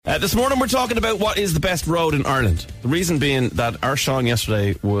This morning we're talking about what is the best road in Ireland. The reason being that our Sean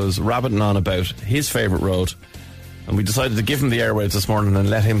yesterday was rabbiting on about his favourite road, and we decided to give him the airwaves this morning and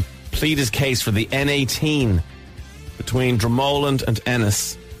let him plead his case for the N18 between Dromoland and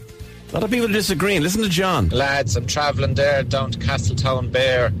Ennis. A lot of people are disagreeing. Listen to John. Lads, I'm travelling there down to Castletown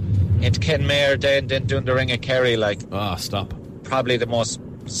Bear, into Kenmare, then doing the Ring of Kerry. Stop. Probably the most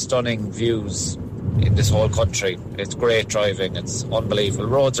stunning views in this whole country. It's great driving. It's unbelievable.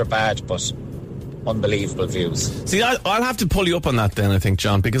 Roads are bad, but unbelievable views. See, I'll have to pull you up on that then, I think,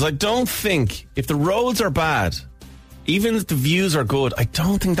 John, because I don't think if the roads are bad, even if the views are good, I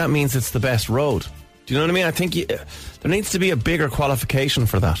don't think that means it's the best road. Do you know what I mean? I think there needs to be a bigger qualification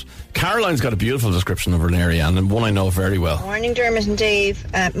for that. Caroline's got a beautiful description of an area, and one I know very well. Morning, Dermot and Dave.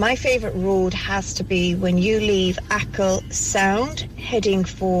 My favourite road has to be when you leave Achill Sound, heading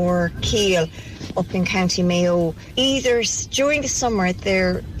for Keele, up in County Mayo. During the summer,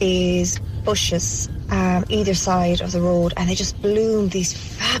 there is bushes either side of the road, and they just bloom these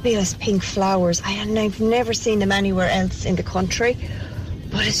fabulous pink flowers. And I've never seen them anywhere else in the country.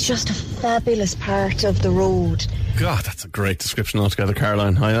 But it's just a fabulous part of the road. God, that's a great description altogether,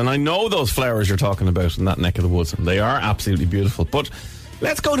 Caroline. And I know those flowers you're talking about in that neck of the woods, and they are absolutely beautiful. But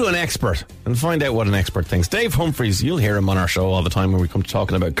let's go to an expert and find out what an expert thinks. Dave Humphreys, you'll hear him on our show all the time when we come to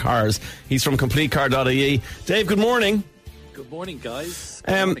talking about cars. He's from CompleteCar.ie. Dave, good morning. Good morning, guys.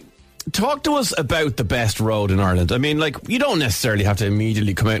 Good morning. Talk to us about the best road in Ireland. I mean, you don't necessarily have to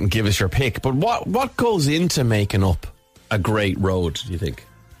immediately come out and give us your pick, but what goes into making up a great road, do you think?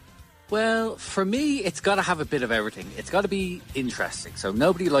 Well, for me, it's got to have a bit of everything. It's got to be interesting. So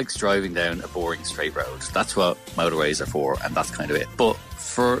nobody likes driving down a boring straight road. That's what motorways are for, and that's kind of it. But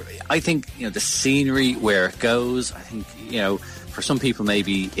I think, the scenery, where it goes, I think, for some people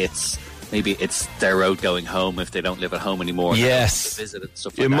maybe it's their road going home if they don't live at home anymore. Yes. To visit and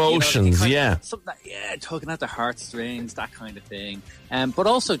stuff like emotions, that. yeah. Tugging at their heartstrings, that kind of thing. But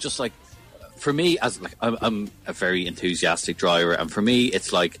also just for me, I'm a very enthusiastic driver, and for me,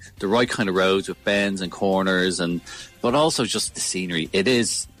 it's like the right kind of roads with bends and corners, but also just the scenery. It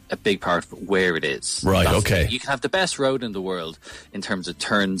is a big part of where it is. Right, okay. You can have the best road in the world in terms of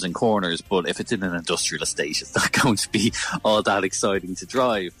turns and corners, but if it's in an industrial estate, it's not going to be all that exciting to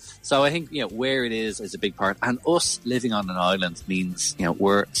drive. So I think, where it is a big part. And us living on an island means,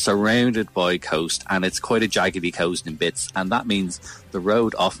 we're surrounded by coast, and it's quite a jaggedy coast in bits, and that means the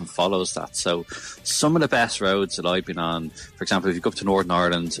road often follows that. So some of the best roads that I've been on, for example, if you go up to Northern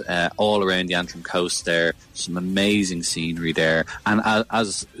Ireland, all around the Antrim coast there, some amazing scenery there. And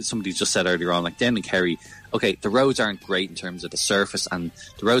as somebody just said earlier on, down in Kerry, okay, the roads aren't great in terms of the surface, and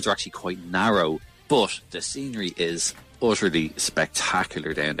the roads are actually quite narrow, but the scenery is utterly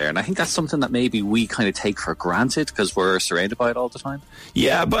spectacular down there. And I think that's something that maybe we kind of take for granted because we're surrounded by it all the time.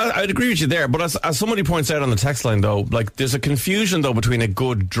 Yeah, but I'd agree with you there. But as somebody points out on the text line, though, there's a confusion, though, between a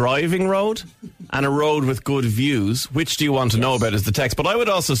good driving road and a road with good views. Which do you want to know about is the text. But I would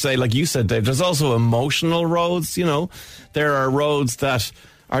also say, like you said, Dave, there's also emotional roads, There are roads that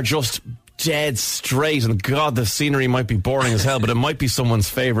are just dead straight, and God, the scenery might be boring as hell, but it might be someone's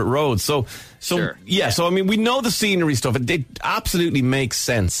favourite road. So sure. So I mean, we know the scenery stuff. It absolutely makes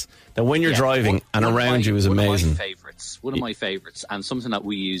sense that when you're driving and around you is amazing. One of my favourites, and something that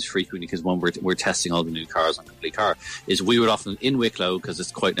we use frequently because when we're testing all the new cars on Complete Car, is we would often, in Wicklow, because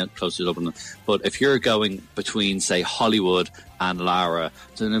it's quite close to Dublin, but if you're going between, say, Hollywood and Lara,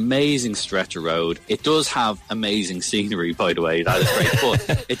 it's an amazing stretch of road. It does have amazing scenery, by the way, that is great,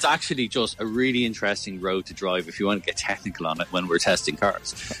 but it's actually just a really interesting road to drive if you want to get technical on it when we're testing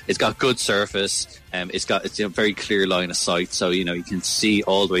cars. It's got good surface, it's a very clear line of sight, so you can see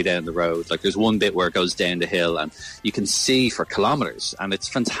all the way down the road. There's one bit where it goes down the hill and you can see for kilometres, and it's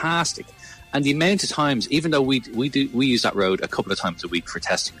fantastic. And the amount of times, even though we use that road a couple of times a week for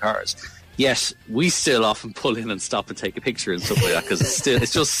testing cars, yes, we still often pull in and stop and take a picture and stuff like that because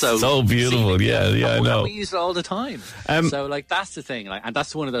it's just so beautiful. Scenic. Yeah, I know. We use it all the time. So that's the thing, and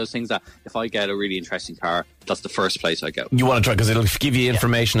that's one of those things that if I get a really interesting car, that's the first place I go. You want to try because it'll give you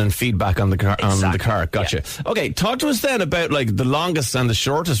information and feedback on the car. Exactly. On the car. Gotcha. Yeah. Okay, talk to us then about the longest and the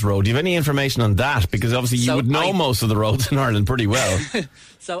shortest road. Do you have any information on that? Because obviously you would know most of the roads in Ireland pretty well.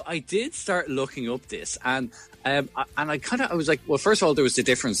 So I did start looking up this, and I was like, well, first of all, there was the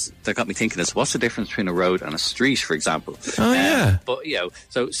difference that got me thinking is, what's the difference between a road and a street, for example? Oh, yeah. But,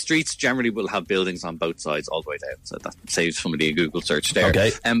 so streets generally will have buildings on both sides all the way down, so that saves somebody a Google search there.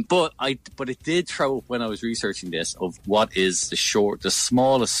 Okay. But it did throw up when I was researching this of what is the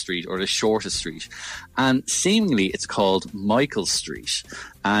smallest street or the shortest street, and seemingly it's called Michael Street,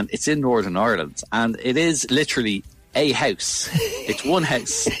 and it's in Northern Ireland, and it is literally a house. It's one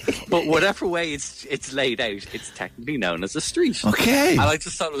house, but whatever way it's laid out, it's technically known as a street. Okay. And I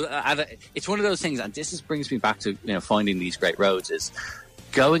just thought it's one of those things, and this brings me back to finding these great roads is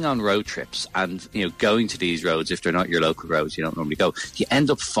going on road trips and going to these roads. If they're not your local roads, you don't normally go. You end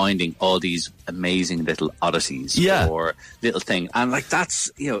up finding all these amazing little oddities or little thing, and like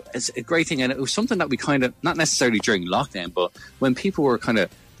that's it's a great thing. And it was something that we kind of, not necessarily during lockdown, but when people were kind of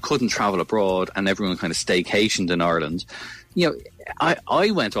couldn't travel abroad and everyone kind of staycationed in Ireland,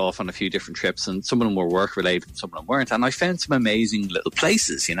 I went off on a few different trips, and some of them were work related and some of them weren't, and I found some amazing little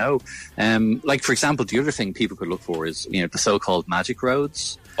places, like for example, the other thing people could look for is the so-called magic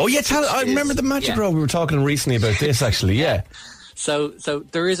roads. Oh yeah, I remember the magic road. We were talking recently about this actually. So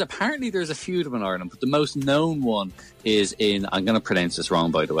there's a few of them in Ireland, but the most known one is in, I'm going to pronounce this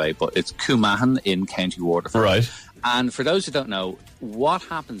wrong by the way, but it's Coomahan in County Waterford. Right. And for those who don't know, what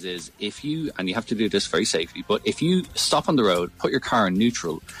happens is and you have to do this very safely, but if you stop on the road, put your car in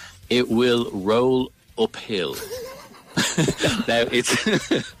neutral, it will roll uphill. Now it's,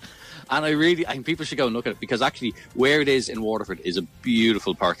 and I think people should go and look at it, because actually where it is in Waterford is a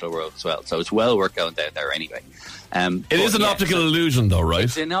beautiful part of the road as well. So it's well worth going down there anyway. It is an optical illusion though, right?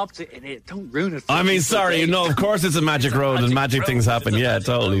 It's an don't ruin it. I mean, sorry, of course it's a magic road and magic things happen. Yeah,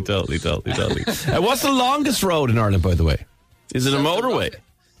 totally. What's the longest road in Ireland, by the way? Is it a motorway?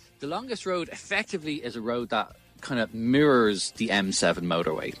 The longest road effectively is a road that kind of mirrors the M7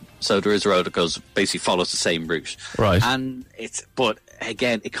 motorway. So there is a road that basically follows the same route. Right. And but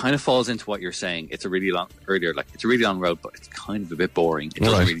again, it kind of falls into what you're saying. It's a really long road, but it's kind of a bit boring. It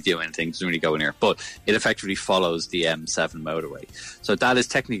doesn't really do anything. It doesn't really go anywhere. But it effectively follows the M7 motorway. So that is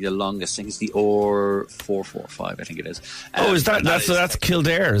technically the longest thing. It's the R445, I think it is. That's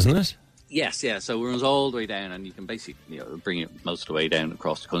Kildare, isn't it? Yes, yeah. So it runs all the way down, and you can basically bring it most of the way down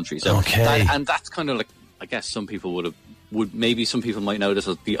across the country. So and that's kind of like, I guess some people maybe some people might know this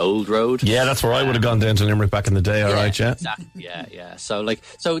as the old road. Yeah, that's where I would have gone down to Limerick back in the day. All right, yeah. Exactly. Yeah.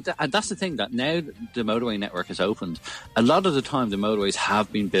 And that's the thing, that now the motorway network has opened. A lot of the time, the motorways have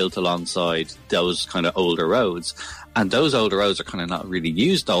been built alongside those kind of older roads, and those older roads are kind of not really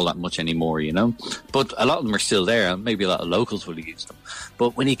used all that much anymore, But a lot of them are still there, and maybe a lot of locals will use them.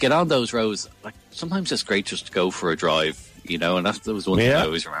 But when you get on those roads, like sometimes it's great just to go for a drive. And that was one thing I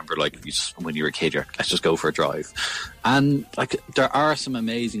always remember, like when you were a kid, let's just go for a drive. And like there are some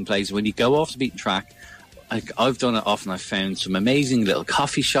amazing places when you go off the beaten track. Like I've done it often. I've found some amazing little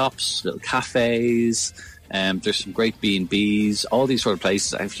coffee shops, little cafes. There's some great B&Bs, all these sort of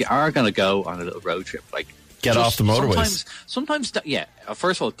places. If you are going to go on a little road trip, like get off the motorways. Sometimes,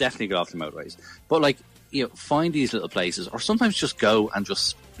 first of all, definitely get off the motorways. But like, find these little places, or sometimes just go and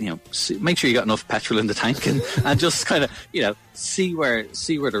just, make sure you got enough petrol in the tank and just kind of, see where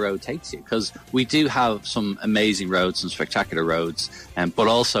the road takes you. Because we do have some amazing roads, some spectacular roads, but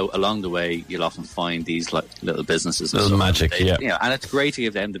also along the way, you'll often find these little businesses. Little magic, and it's great to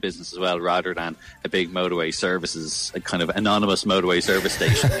give them the business as well, rather than a big motorway services, a kind of anonymous motorway service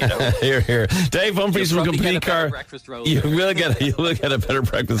station, Here. Dave Humphreys from Complete Car. You will get a better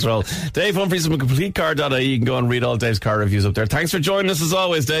breakfast roll. Dave Humphreys from CompleteCar.ie. You can go and read all Dave's car reviews up there. Thanks for joining us as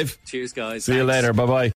always, Dave. Cheers, guys. See you later. Bye-bye.